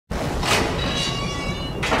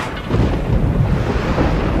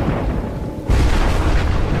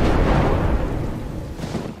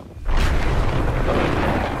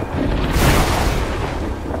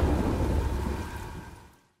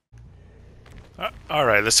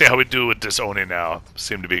Alright, let's see how we do with this Oni now.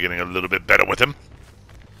 Seem to be getting a little bit better with him.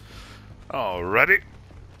 Alrighty.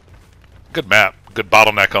 Good map. Good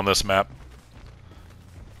bottleneck on this map.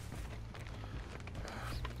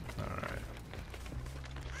 Alright.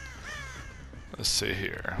 Let's see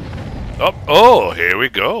here. Oh, here we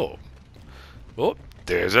go. Oh,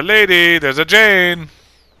 there's a lady. There's a Jane.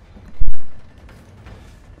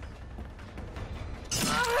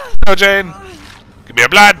 No, Jane. Give me your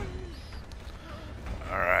blood.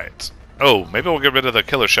 Alright. Oh, maybe we'll get rid of the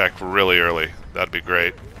killer shack really early. That'd be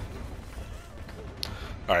great.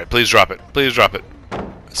 Alright, please drop it. Please drop it.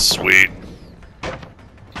 Sweet.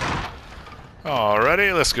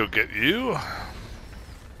 Alrighty, let's go get you.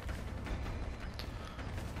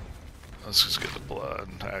 Let's just get the blood,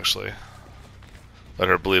 actually. Let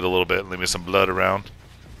her bleed a little bit and leave me some blood around.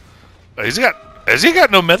 Has he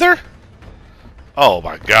got no mither? Oh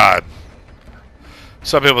my god.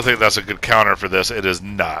 Some people think that's a good counter for this. It is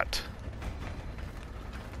not.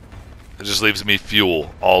 It just leaves me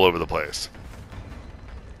fuel all over the place.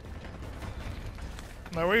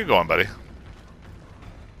 Now, where are you going, buddy?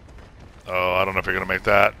 Oh, I don't know if you're going to make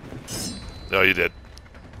that. Oh, you did.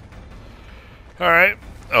 Alright.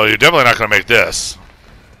 Oh, you're definitely not going to make this.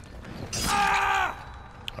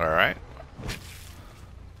 Alright.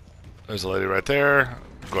 There's a lady right there.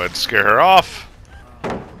 Go ahead and scare her off.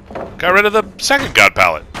 Got rid of the second god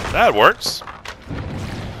pallet. That works.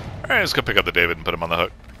 Alright, let's go pick up the David and put him on the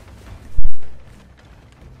hook.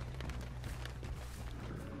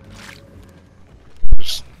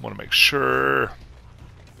 Just want to make sure.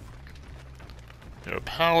 You know,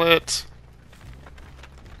 pallet.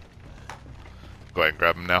 Go ahead and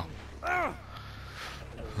grab him now.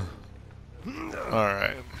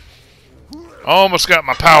 Alright. Almost got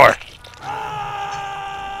my power.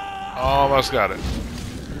 Almost got it.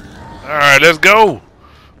 Alright, let's go.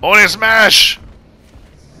 Oni Smash.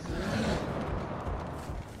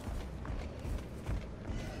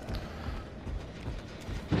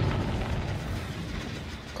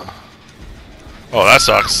 Oh, that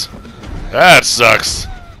sucks. That sucks.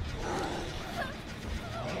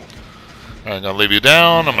 I'm gonna leave you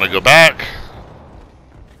down. I'm gonna go back.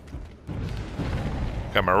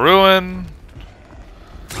 Got my ruin.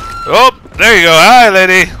 Oh, there you go. Hi,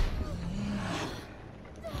 lady.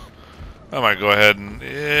 I might go ahead and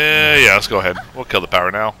yeah, let's go ahead. We'll kill the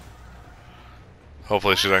power now.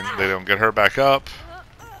 Hopefully they don't get her back up.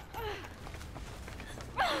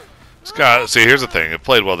 This guy, see, here's the thing. It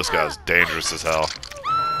played well. This guy's dangerous as hell.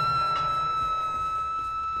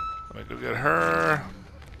 Let me go get her.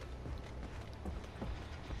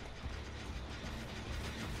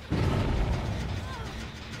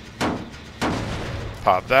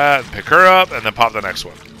 Pop that, pick her up, and then pop the next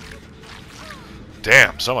one.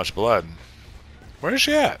 Damn, so much blood. Where is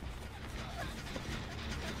she at?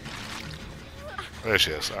 There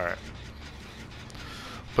she is. Alright.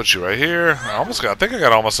 Put you right here. I think I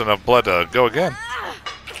got almost enough blood to go again.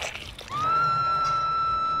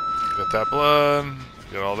 Get that blood.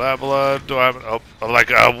 Get all that blood. Do I have... Oh,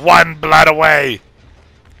 like one blood away!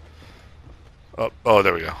 Oh,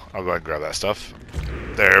 there we go. I'll go ahead and grab that stuff.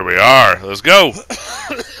 There we are. Let's go!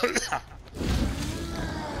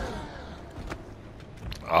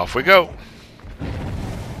 Off we go.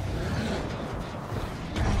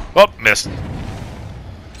 Oh, missed.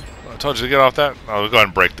 I told you to get off that. I'll go ahead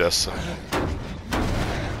and break this.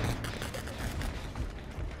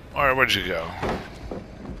 Alright, where'd you go?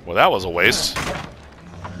 Well, that was a waste.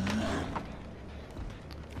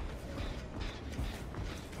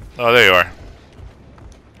 Oh, there you are.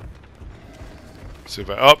 See if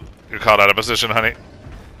I... Oh, you're caught out of position, honey.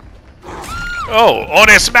 Oh,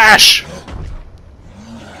 Oni Smash!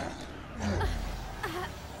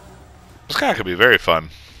 This guy could be very fun.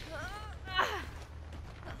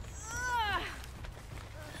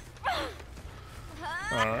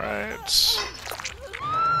 Alright.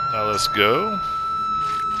 Now let's go.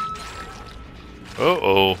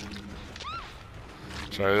 Uh-oh.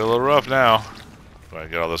 Try to get a little rough now. Do I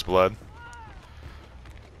get all this blood?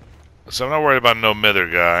 So I'm not worried about no mither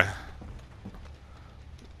guy.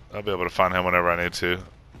 I'll be able to find him whenever I need to.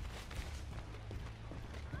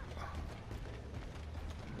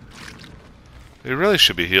 He really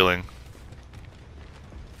should be healing.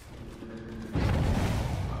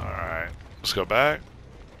 Alright. Let's go back.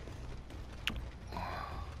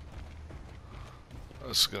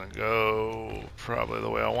 This is gonna go probably the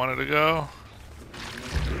way I wanted to go.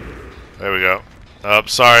 There we go. Oh,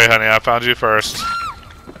 sorry, honey. I found you first.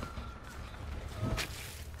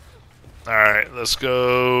 Alright, let's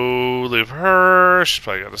go leave her. She's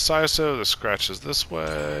probably got a decisive. The scratch is this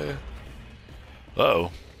way.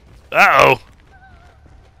 Uh-oh. Uh-oh!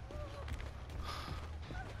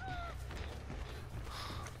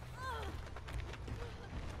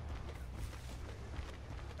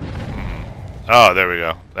 Oh, there we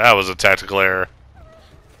go. That was a tactical error.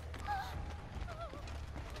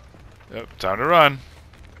 Yep, time to run.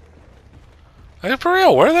 Hey, for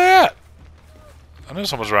real, where are they at? I know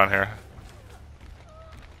someone's around here.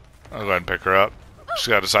 I'll go ahead and pick her up. She's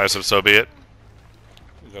got decisive, so be it.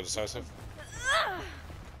 You got decisive?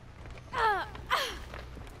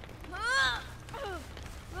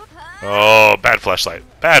 Oh, bad flashlight.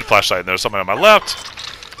 Bad flashlight. There's someone on my left.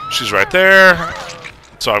 She's right there.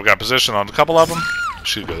 So I've got position on a couple of them.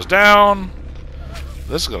 She goes down.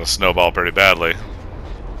 This is going to snowball pretty badly.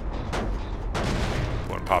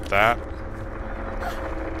 Go and pop that.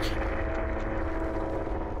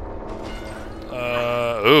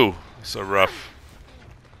 Ooh. It's a rough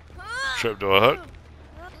trip to a hook.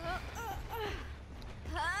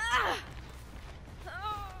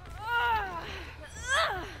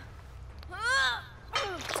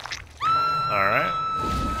 Alright.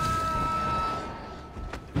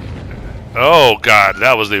 Oh god,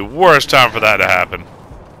 that was the worst time for that to happen.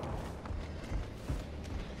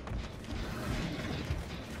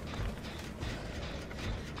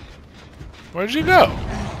 Where'd you go?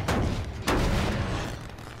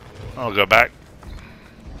 I'll go back.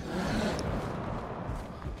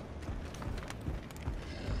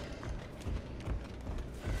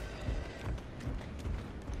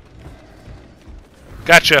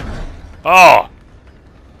 Gotcha. Oh.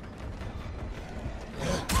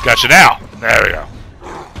 Gotcha now. There we go.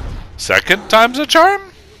 Second time's a charm.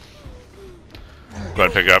 Go ahead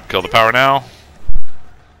and pick up. Kill the power now.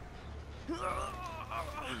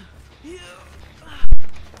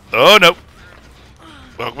 Oh, nope.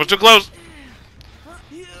 Hook was too close.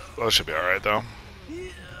 Well, it should be alright, though.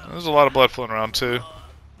 There's a lot of blood flowing around, too.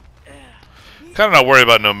 Kind of not worried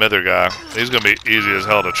about no mither guy. He's going to be easy as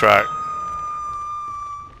hell to track.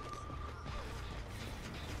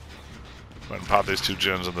 Go ahead and pop these two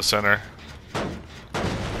gems in the center.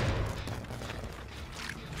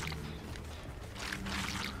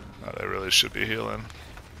 Oh, they really should be healing.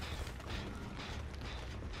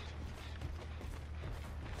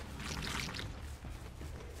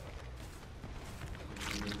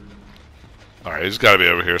 Alright, he's got to be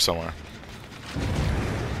over here somewhere.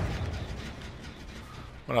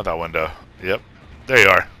 Well, not that window. Yep. There you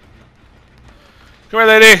are. Come here,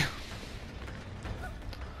 lady.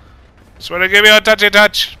 Swear to give you a touchy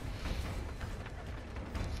touch.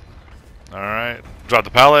 Alright. Drop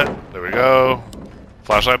the pallet. There we go.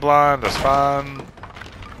 Flashlight blind. That's fine.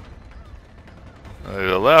 To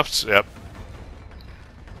the left. Yep.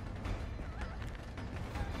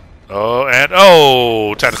 Oh, and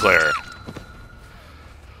oh! Tactical error.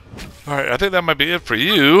 Alright, I think that might be it for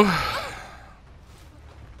you.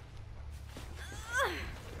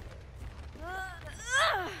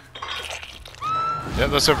 Yeah,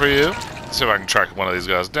 that's it for you. Let's see if I can track one of these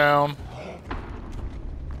guys down.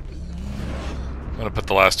 I'm going to put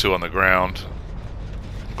the last two on the ground.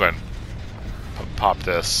 Go ahead and pop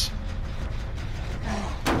this.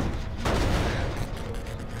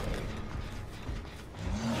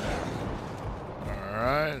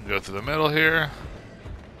 Alright, go through the middle here.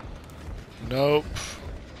 Nope.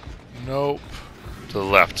 Nope. To the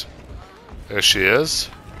left. There she is.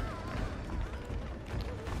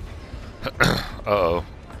 Uh-oh.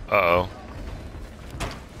 Uh-oh.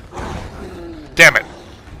 Damn it!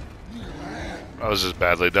 That was just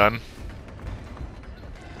badly done.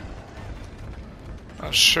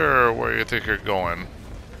 Not sure where you think you're going.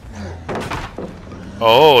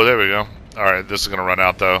 Oh, there we go. Alright, this is gonna run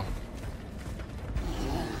out though.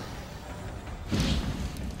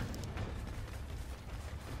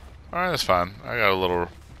 Alright, that's fine. I got a little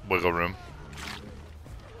wiggle room.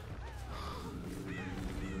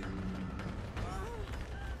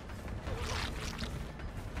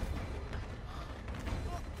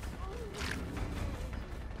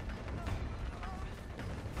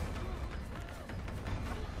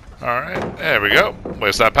 Alright, there we go.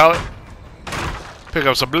 Waste that pallet. Pick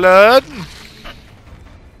up some blood.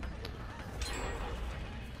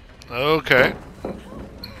 Okay.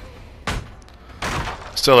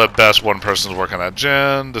 Still at best one person's working that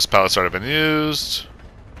gen. This pallet's already been used.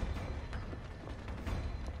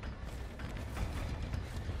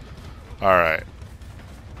 Alright.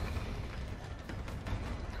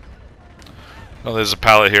 Oh, there's a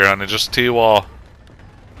pallet here, honey. Just T-wall.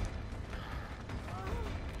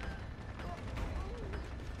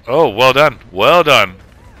 Oh, well done. Well done.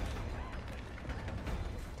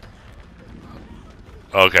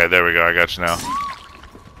 Okay, there we go. I got you now.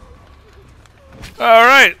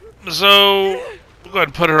 Alright, so we'll go ahead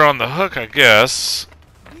and put her on the hook, I guess.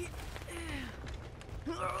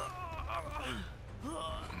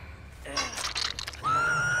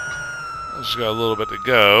 Just got a little bit to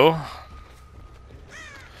go.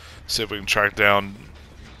 See if we can track down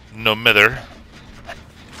no mither.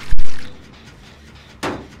 He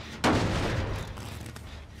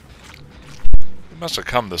must have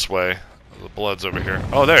come this way. The blood's over here.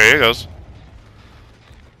 Oh, there he goes.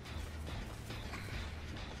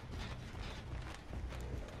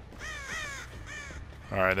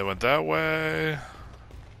 Alright, they went that way.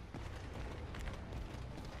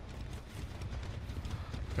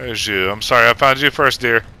 There's you. I'm sorry, I found you first,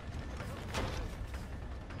 dear.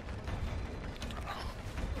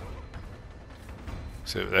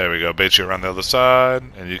 See, there we go. Bait you around the other side,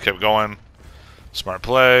 and you kept going. Smart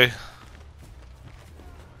play.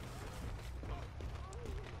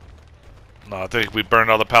 No, I think we burned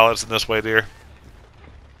all the pallets in this way, dear.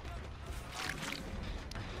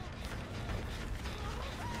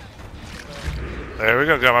 There we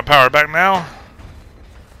go. Got my power back now.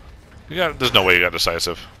 You got. There's no way you got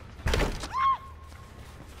decisive.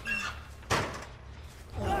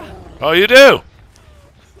 Oh, you do.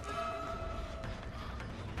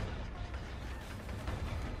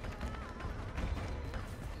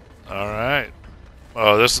 All right.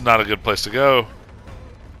 Oh, this is not a good place to go.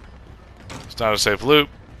 It's not a safe loop.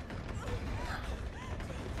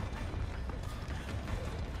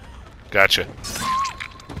 Gotcha.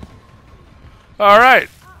 Alright.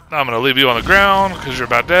 I'm going to leave you on the ground because you're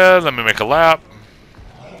about dead. Let me make a lap.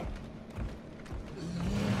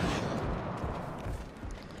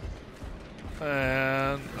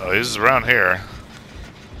 And... oh, he's around here.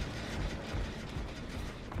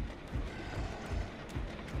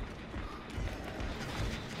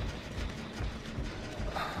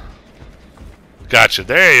 Gotcha.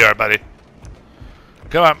 There you are, buddy.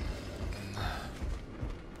 Come on.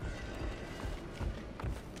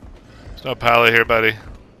 There's no pallet here, buddy.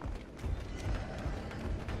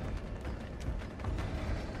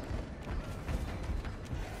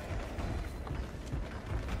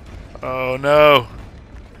 Oh, no.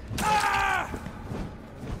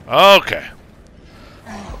 Okay.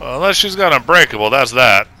 Well, unless she's got unbreakable, that's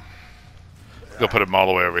that. Go put him all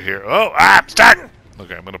the way over here. Oh, stuck!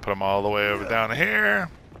 Okay, I'm going to put him all the way over down here.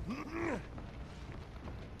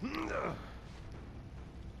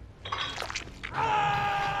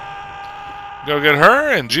 Go get her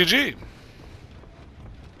and GG.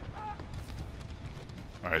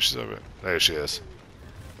 Alright, she's over. There she is.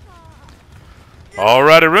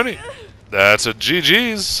 Alrighty, Rooney. That's a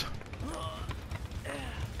GG's.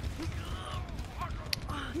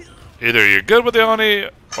 Either you're good with the Oni,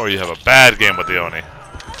 or you have a bad game with the Oni.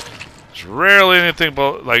 There's rarely anything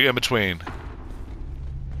like in between.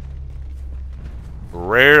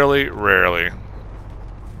 Rarely, rarely.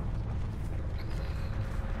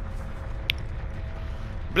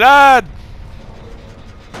 Blood!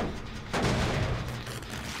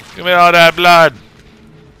 Give me all that blood.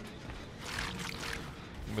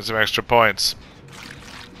 Give me some extra points.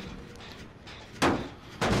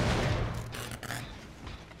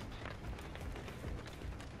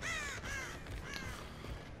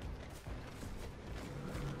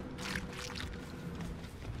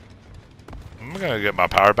 I'm gonna get my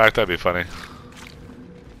power back, that'd be funny.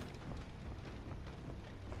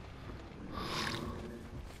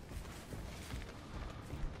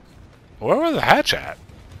 Where was the hatch at?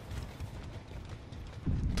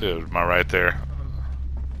 Dude, am I right there?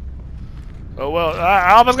 Oh well,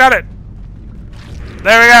 I almost got it!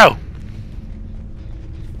 There we go!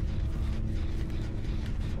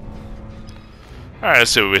 Alright,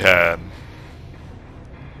 let's see what we had.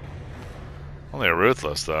 Only a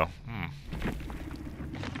Ruthless, though.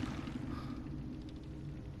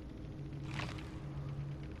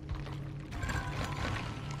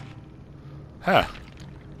 Huh.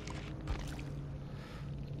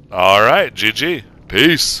 Alright, GG.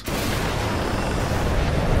 Peace.